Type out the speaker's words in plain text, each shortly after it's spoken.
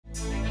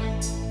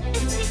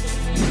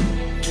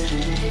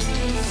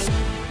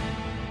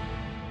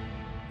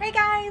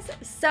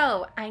guys,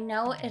 so I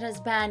know it has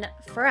been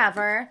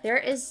forever. There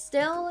is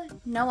still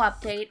no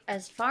update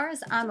as far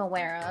as I'm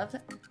aware of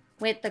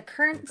with the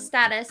current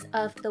status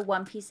of the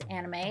One Piece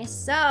anime.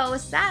 So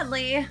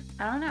sadly,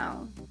 I don't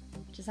know.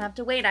 Just have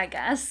to wait, I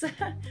guess.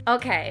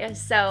 Okay,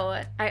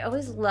 so I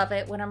always love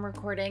it when I'm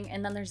recording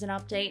and then there's an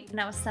update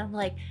and I was suddenly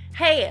like,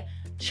 hey,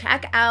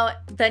 check out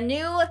the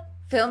new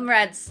Film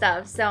Red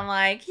stuff. So I'm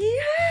like, yeah,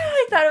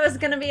 I thought it was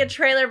gonna be a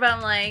trailer, but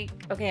I'm like,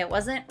 okay, it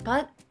wasn't.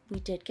 But we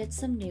did get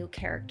some new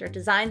character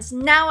designs.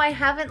 Now I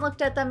haven't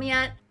looked at them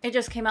yet. It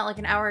just came out like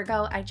an hour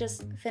ago. I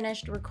just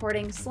finished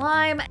recording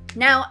Slime.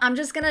 Now I'm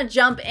just gonna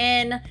jump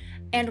in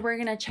and we're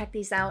gonna check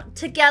these out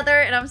together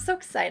and I'm so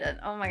excited.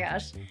 Oh my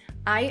gosh.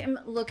 I am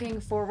looking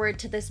forward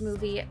to this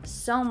movie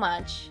so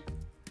much.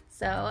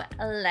 So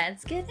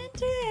let's get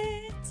into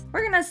it.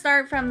 We're gonna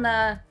start from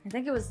I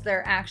think it was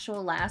their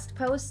actual last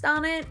post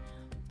on it,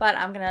 but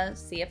I'm gonna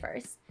see it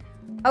first.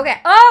 Okay,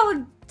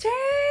 oh,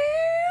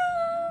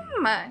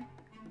 damn!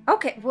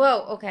 Okay,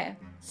 whoa, okay.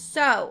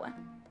 So,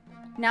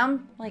 now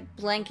I'm like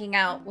blanking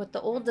out what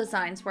the old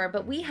designs were,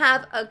 but we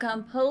have a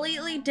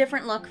completely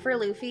different look for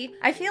Luffy.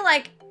 I feel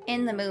like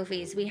in the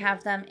movies, we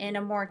have them in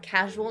a more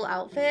casual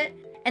outfit,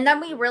 and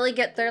then we really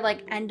get their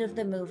like end of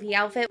the movie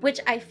outfit, which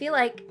I feel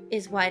like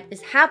is what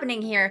is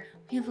happening here.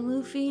 We have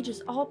Luffy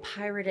just all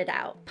pirated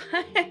out.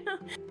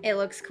 It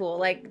looks cool.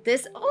 Like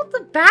this, oh,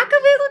 the back of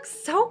it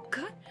looks so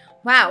good.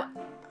 Wow,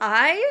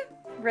 I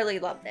really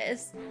love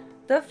this.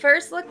 The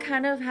first look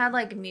kind of had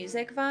like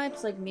music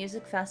vibes, like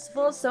music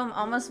festival. So I'm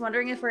almost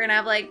wondering if we're gonna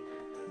have like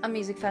a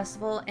music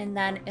festival and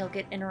then it'll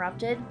get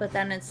interrupted. But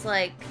then it's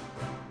like,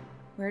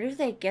 where do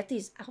they get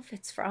these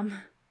outfits from?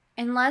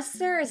 Unless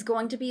there is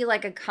going to be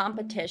like a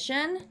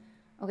competition.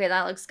 Okay,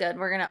 that looks good.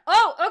 We're gonna,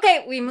 oh,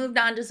 okay, we moved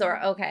on to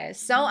Zoro. Okay,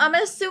 so I'm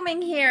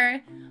assuming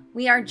here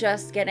we are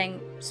just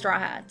getting Straw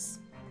Hats.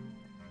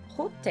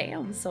 Oh,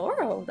 damn,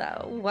 Zoro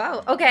though.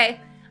 Wow, okay.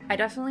 I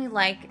definitely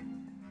like,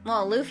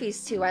 well,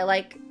 Luffy's too. I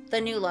like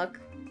the new look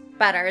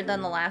better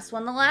than the last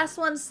one. The last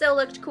one still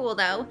looked cool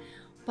though.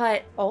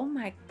 But oh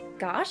my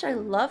gosh, I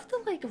love the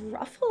like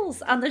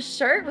ruffles on the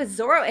shirt with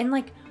Zoro and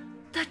like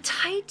the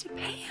tight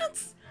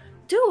pants.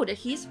 Dude,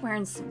 he's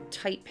wearing some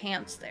tight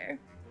pants there.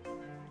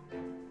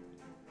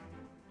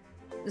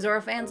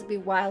 Zoro fans be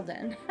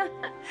wildin'.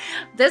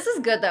 This is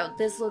good though.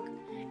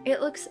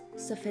 It looks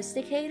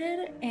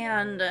sophisticated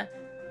and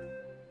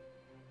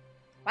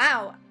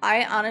wow,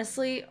 I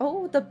honestly,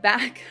 oh, the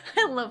back.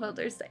 I love how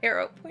there's the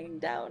arrow pointing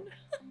down.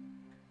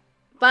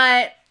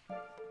 But,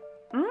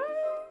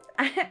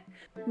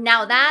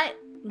 now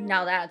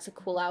that's a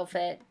cool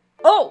outfit.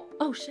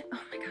 Oh shit,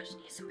 oh my gosh,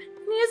 Nizumin.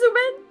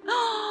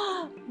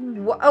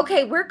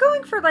 Okay, we're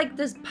going for like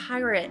this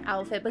pirate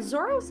outfit, but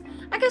Zoro's,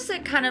 I guess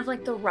it kind of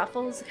like the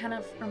ruffles kind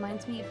of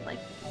reminds me of like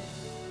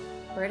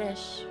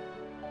British,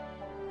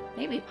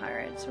 maybe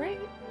pirates,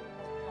 right?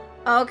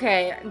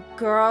 Okay,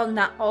 girl,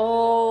 not,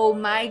 oh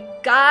my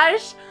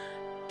gosh,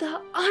 the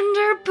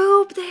under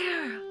boob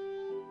there.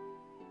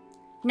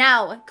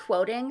 Now,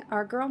 quoting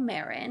our girl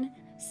Marin,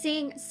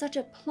 seeing such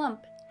a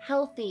plump,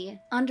 healthy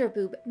under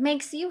boob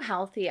makes you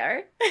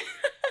healthier.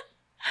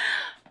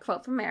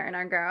 Quote from Marin,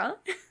 our girl.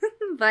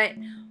 But,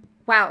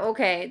 wow,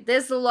 okay,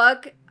 this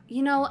look,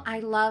 you know, I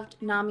loved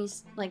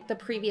Nami's, like the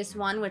previous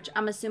one, which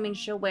I'm assuming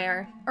she'll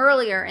wear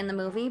earlier in the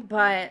movie,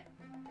 but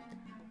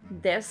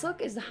this look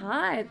is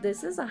hot.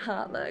 This is a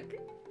hot look.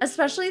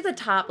 Especially the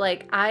top.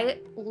 Like, I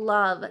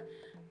love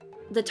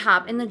the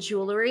top and the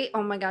jewelry.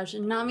 Oh my gosh,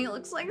 Nami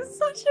looks like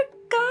such a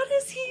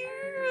goddess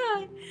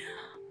here.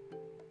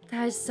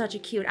 That is such a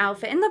cute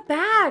outfit. And the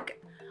back.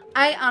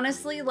 I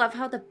honestly love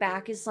how the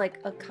back is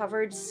like a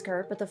covered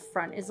skirt, but the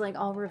front is like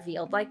all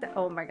revealed like that.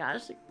 Oh my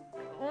gosh.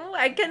 Oh,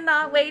 I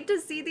cannot wait to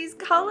see these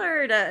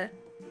colored.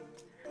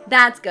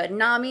 That's good.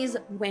 Nami's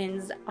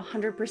wins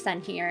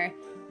 100% here.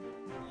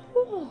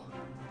 Ooh.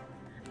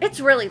 It's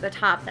really the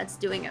top that's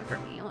doing it for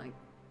me. Like,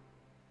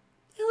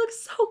 it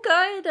looks so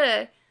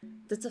good.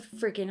 That's a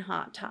freaking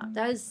hot top.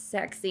 That is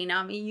sexy,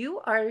 Nami. You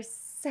are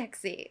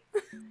sexy.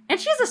 And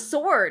she has a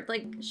sword.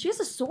 Like, she has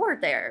a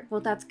sword there.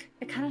 Well,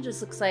 it kind of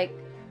just looks like,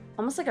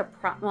 almost like a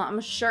well, I'm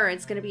sure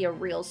it's going to be a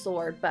real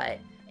sword, but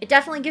it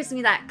definitely gives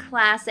me that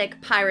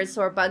classic pirate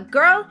sword. But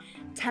girl,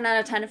 10 out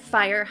of 10,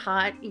 fire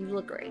hot. You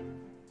look great.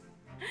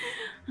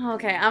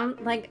 Okay,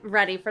 I'm like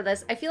ready for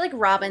this. I feel like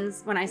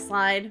Robin's, when I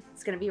slide,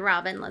 it's gonna be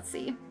Robin. Let's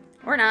see.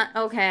 Or not.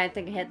 Okay, I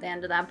think I hit the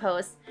end of that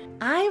post.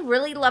 I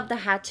really love the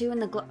hat too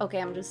and the okay,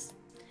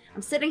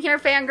 I'm sitting here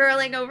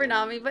fangirling over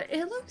Nami, but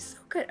it looks so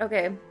good.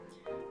 Okay.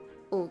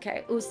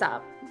 Okay,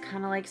 Usopp.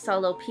 Kind of like saw a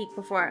little peek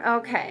before.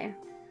 Okay.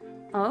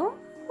 Oh,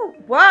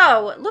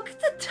 whoa, look at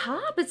the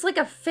top. It's like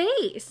a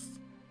face.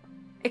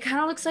 It kind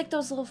of looks like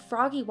those little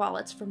froggy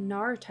wallets from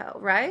Naruto,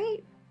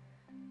 right?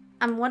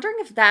 I'm wondering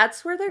if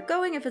that's where they're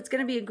going, if it's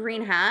going to be a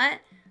green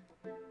hat.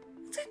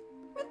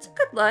 It's a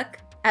good look.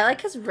 I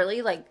like his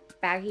really, like,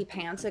 baggy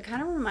pants. It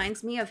kind of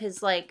reminds me of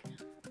his, like,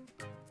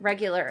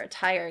 regular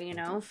attire, you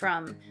know,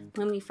 from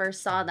when we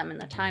first saw them in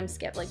the time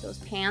skip, like those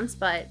pants,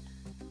 but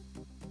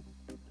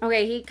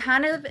Okay, he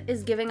kind of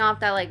is giving off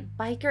that, like,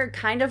 biker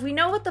kind of. We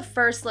know what the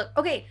first look...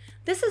 Okay,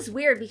 this is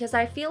weird because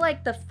I feel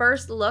like the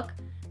first look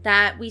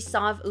that we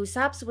saw of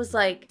Usopp's was,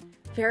 like,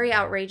 very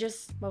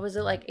outrageous. What was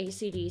it, like,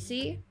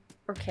 AC/DC?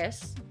 Or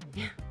Kiss?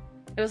 Yeah.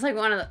 It was, like,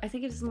 one of the... I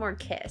think it was more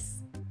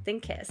Kiss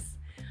than Kiss.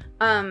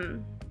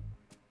 And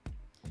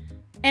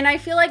I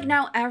feel like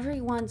now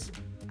everyone's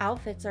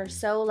outfits are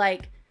so,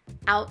 like,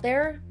 out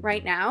there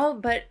right now.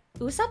 But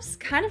Usopp's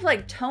kind of,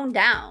 like, toned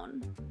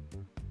down.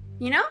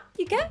 You know?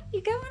 You get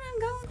what I'm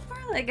going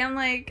for? Like, I'm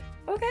like,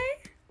 okay.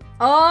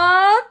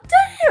 Oh,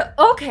 damn.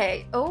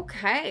 Okay.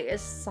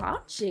 Is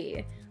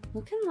Sanji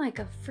looking like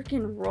a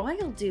freaking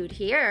royal dude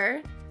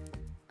here.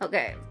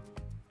 Okay.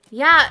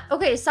 Yeah,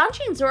 okay,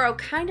 Sanji and Zoro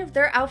kind of,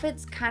 their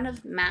outfits kind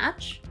of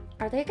match.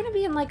 Are they gonna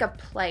be in like a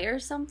play or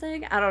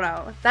something? I don't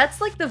know.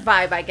 That's like the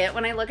vibe I get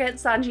when I look at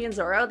Sanji and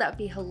Zoro. That'd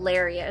be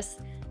hilarious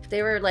if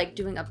they were like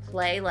doing a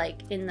play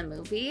like in the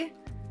movie.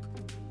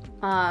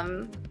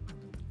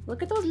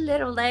 Look at those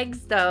little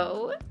legs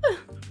though.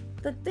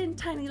 The thin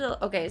tiny little,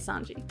 okay,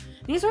 Sanji.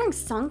 And he's wearing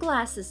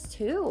sunglasses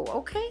too.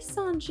 Okay,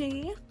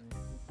 Sanji.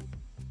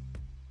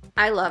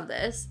 I love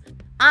this.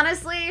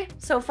 Honestly,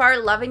 so far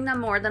loving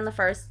them more than the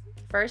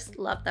first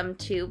loved them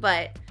too,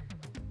 but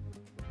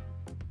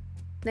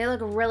they look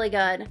really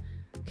good.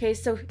 Okay,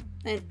 so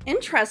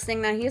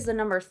interesting that he has the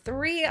number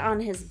 3 on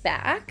his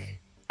back.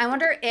 I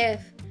wonder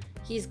if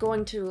he's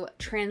going to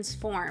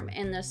transform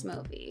in this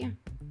movie.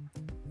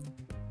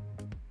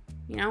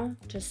 You know,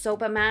 to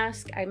Soba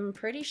Mask. I'm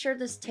pretty sure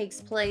this takes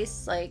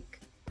place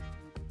like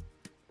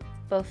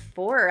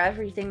before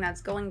everything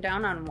that's going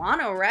down on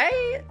Wano,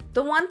 right?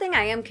 The one thing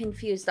I am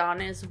confused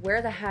on is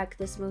where the heck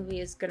this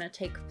movie is gonna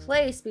take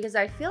place, because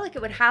I feel like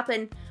it would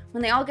happen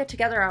when they all get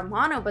together on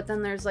Wano, but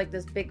then there's like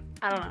this big,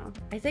 I don't know.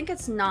 I think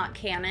it's not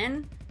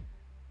canon,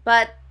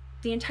 but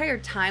the entire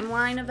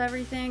timeline of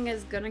everything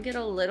is gonna get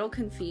a little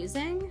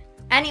confusing.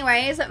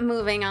 Anyways,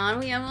 moving on,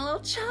 we have a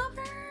little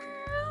Chopper.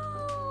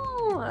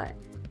 Oh.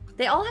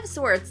 They all have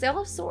swords. They all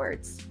have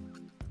swords.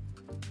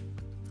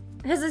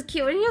 His is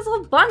cute, and he has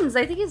little buttons.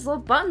 I think he has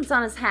little buttons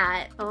on his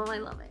hat. Oh, I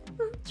love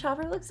it.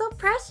 Chopper looks so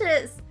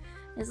precious.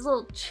 His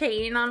little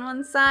chain on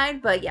one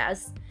side, but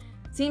yes,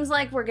 seems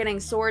like we're getting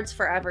swords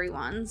for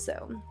everyone.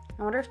 So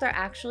I wonder if they're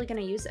actually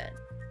gonna use it.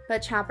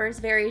 But Chopper's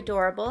very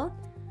adorable.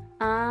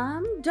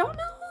 Don't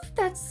know if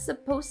that's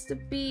supposed to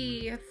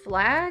be a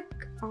flag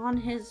on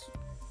his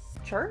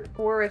shirt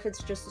or if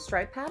it's just a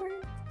stripe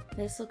pattern.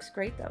 This looks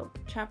great though.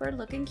 Chopper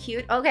looking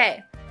cute.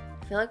 Okay.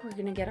 I feel like we're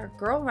gonna get our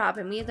girl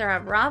Robin. We either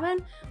have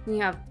Robin, we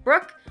have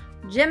Brooke,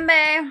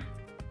 Jinbei,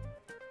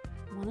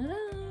 one of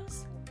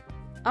those.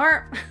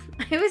 Or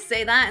I always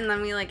say that and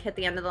then we like hit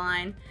the end of the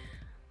line.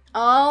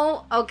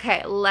 Oh,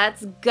 okay,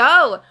 let's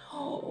go.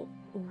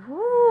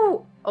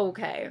 Ooh,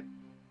 okay.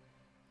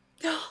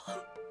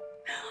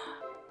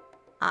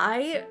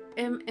 I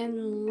am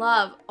in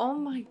love. Oh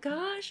my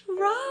gosh,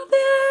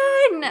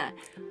 Robin!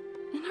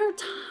 In her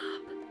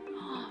top.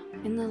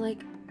 In the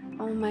like,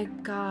 oh my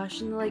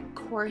gosh, in the like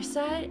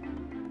corset.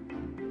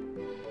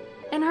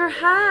 And her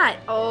hat.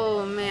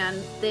 Oh man,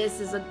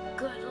 this is a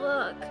good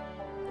look.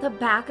 The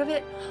back of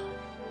it.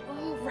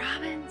 Oh,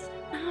 Robin's,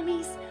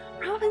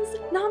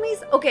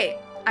 Nami's. Okay,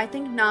 I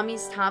think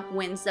Nami's top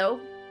wins though.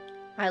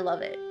 I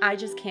love it. I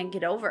just can't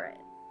get over it.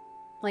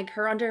 Like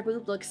her under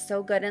boob looks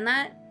so good in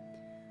that.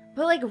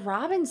 But like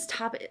Robin's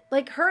top,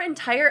 like her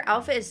entire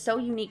outfit is so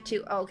unique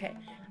too. Oh, okay,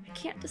 I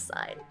can't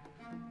decide.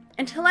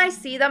 Until I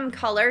see them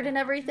colored and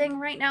everything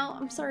right now.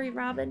 I'm sorry,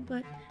 Robin,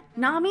 but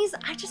Nami's,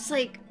 I just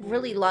like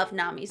really love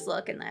Nami's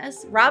look in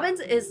this. Robin's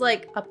is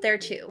like up there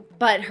too,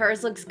 but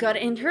hers looks good.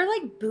 And her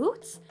like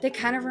boots, they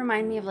kind of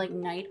remind me of like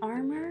knight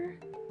armor,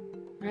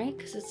 right?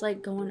 Because it's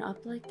like going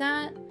up like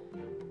that.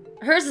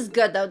 Hers is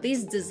good though.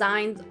 These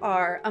designs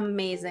are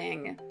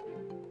amazing.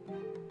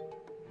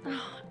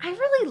 Oh, I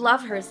really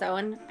love hers though.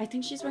 And I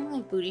think she's wearing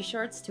like booty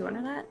shorts too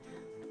under that.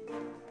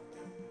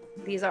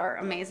 These are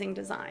amazing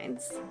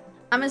designs.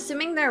 I'm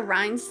assuming there are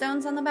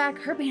rhinestones on the back.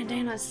 Her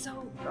bandana is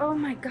so, oh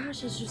my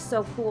gosh, it's just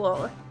so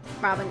cool.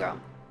 Robin girl.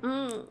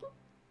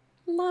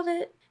 Love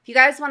it. If you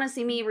guys want to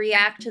see me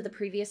react to the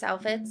previous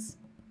outfits,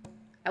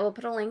 I will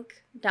put a link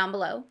down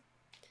below.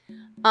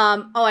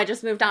 Oh, I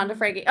just moved on to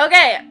Frankie.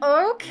 Okay.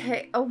 Oh,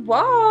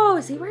 whoa.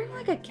 Is he wearing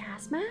like a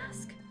gas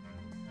mask?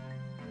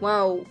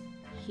 Whoa.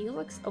 He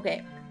looks,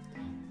 okay.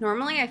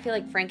 Normally I feel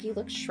like Frankie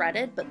looks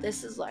shredded, but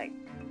this is like,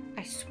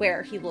 I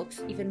swear he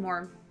looks even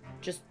more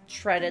just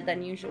shredded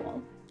than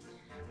usual.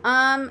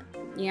 Yeah,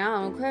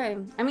 okay.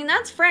 I mean,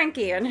 that's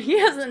Frankie, and he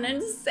has an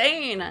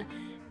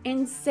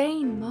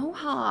insane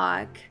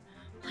mohawk.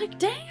 Like,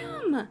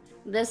 damn.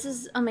 This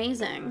is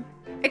amazing.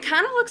 It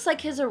kind of looks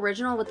like his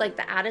original with, like,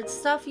 the added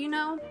stuff, you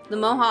know? The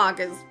mohawk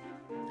is...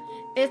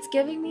 It's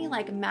giving me,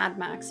 like, Mad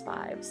Max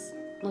vibes,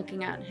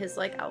 looking at his,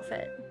 like,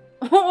 outfit.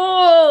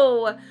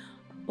 Oh!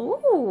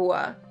 Ooh!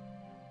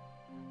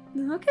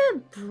 Look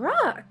at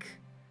Brooke.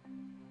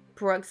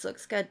 Brooks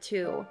looks good,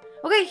 too.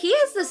 Okay, he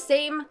has the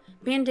same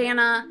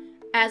bandana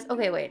as...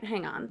 Okay, wait,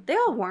 hang on. They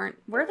all weren't.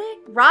 Were they?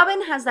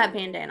 Robin has that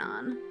bandana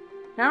on.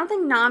 I don't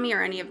think Nami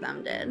or any of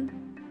them did.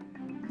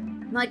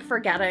 I'm like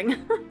forgetting.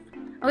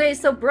 Okay,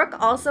 so Brooke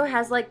also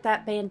has like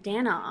that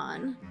bandana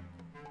on.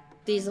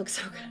 These look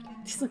so good.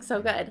 These look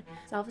so good.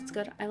 His outfit's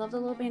good. I love the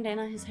little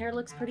bandana. His hair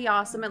looks pretty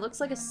awesome. It looks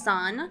like a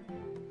sun.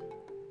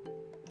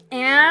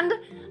 And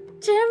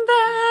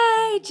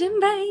Jinbei!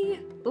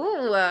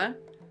 Ooh.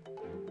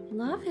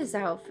 Love his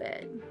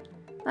outfit.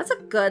 That's a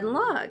good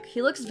look.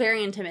 He looks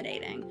very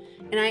intimidating.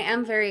 And I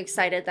am very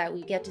excited that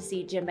we get to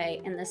see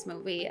Jinbei in this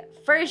movie.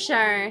 For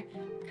sure.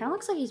 Kind of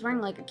looks like he's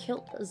wearing like a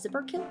kilt, a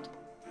zipper kilt.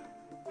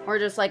 Or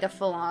just like a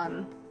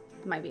full-on,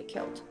 might be a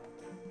kilt.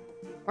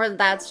 Or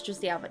that's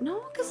just the outfit.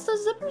 No, because the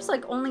zipper's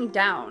like only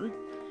down.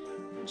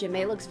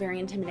 Jinbei looks very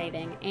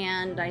intimidating.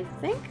 And I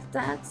think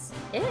that's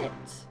it.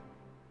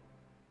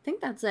 I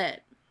think that's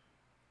it.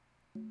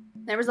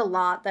 There was a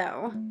lot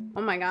though.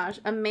 Oh my gosh,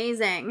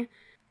 amazing.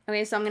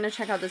 Okay, so I'm gonna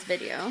check out this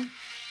video.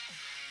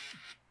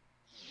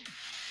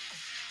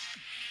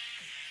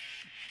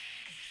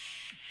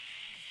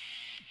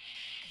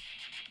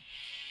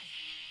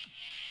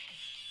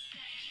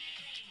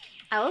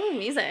 I love the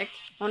music.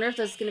 I wonder if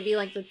this is gonna be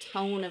like the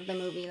tone of the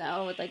movie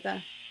though, with like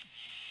the...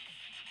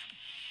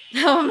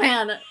 Oh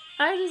man,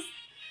 I just...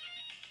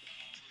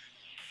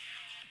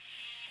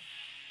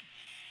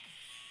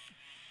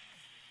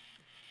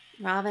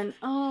 Robin,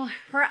 oh,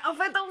 her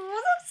outfit though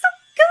was so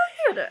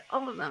good.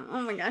 All of them,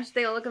 oh my gosh,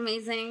 they all look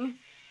amazing.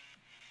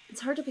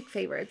 It's hard to pick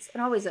favorites.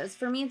 It always is.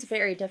 For me, it's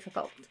very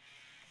difficult.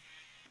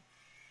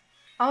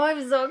 Oh,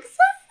 I'm so excited.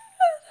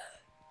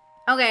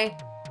 Okay,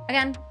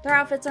 again, their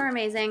outfits are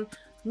amazing.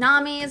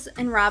 Nami's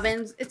and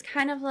Robin's, it's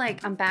kind of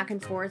like I'm back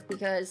and forth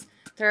because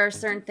there are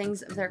certain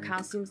things of their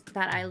costumes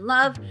that I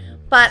love.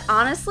 But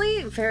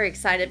honestly, very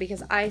excited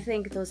because I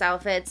think those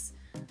outfits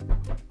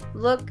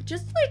look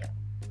just like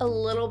a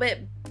little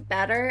bit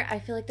better. I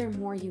feel like they're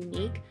more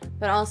unique,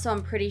 but also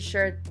I'm pretty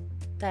sure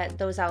that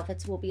those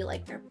outfits will be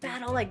like their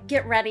battle, like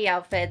get ready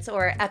outfits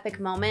or epic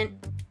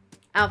moment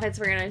outfits.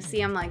 We're gonna see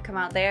them like come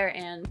out there,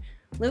 and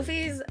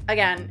Luffy's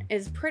again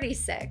is pretty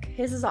sick.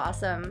 His is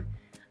awesome.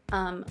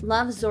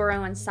 Love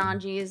Zoro and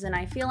Sanji's, and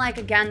I feel like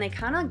again they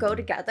kind of go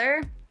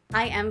together.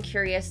 I am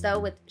curious though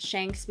with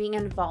Shanks being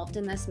involved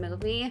in this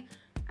movie.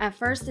 At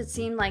first it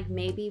seemed like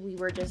maybe we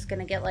were just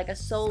gonna get like a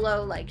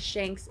solo like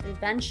Shanks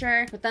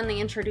adventure, but then they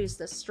introduced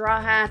the Straw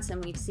Hats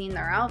and we've seen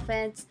their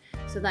outfits.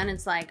 So then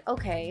it's like,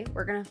 okay,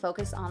 we're gonna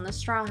focus on the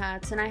Straw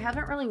Hats, and I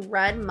haven't really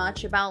read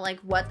much about like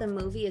what the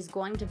movie is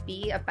going to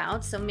be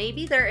about, so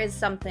maybe there is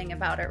something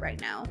about it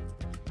right now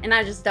and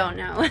I just don't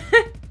know.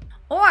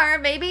 Or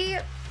maybe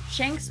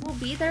Shanks will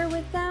be there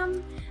with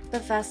them. The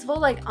festival,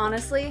 like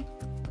honestly,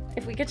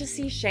 if we get to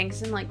see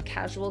Shanks in like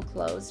casual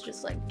clothes,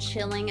 just like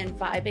chilling and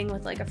vibing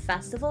with like a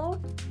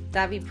festival,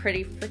 that'd be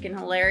pretty freaking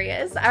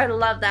hilarious. I would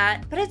love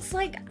that. But it's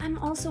like, I'm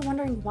also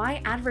wondering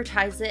why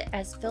advertise it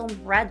as Film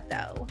Red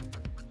though?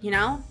 You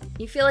know?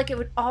 You feel like it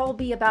would all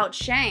be about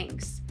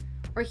Shanks,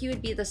 or he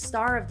would be the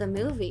star of the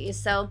movie.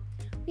 So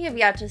we have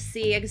yet to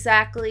see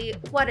exactly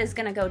what is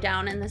gonna go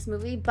down in this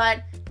movie.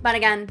 But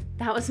again,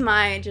 that was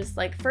my just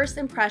like first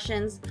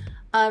impressions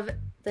of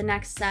the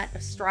next set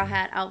of Straw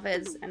Hat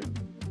outfits, and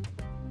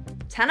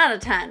 10 out of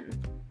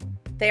 10.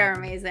 They are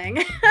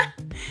amazing.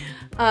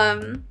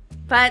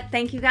 But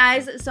thank you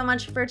guys so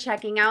much for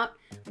checking out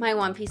my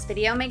One Piece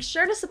video. Make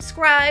sure to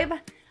subscribe.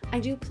 I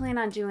do plan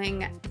on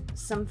doing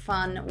some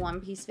fun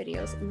One Piece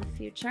videos in the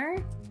future.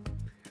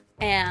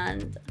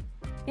 And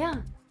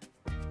yeah.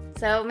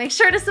 So make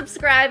sure to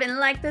subscribe and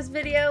like this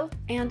video.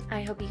 And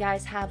I hope you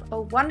guys have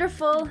a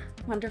wonderful,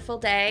 wonderful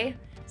day.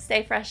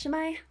 Stay fresh, am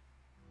I?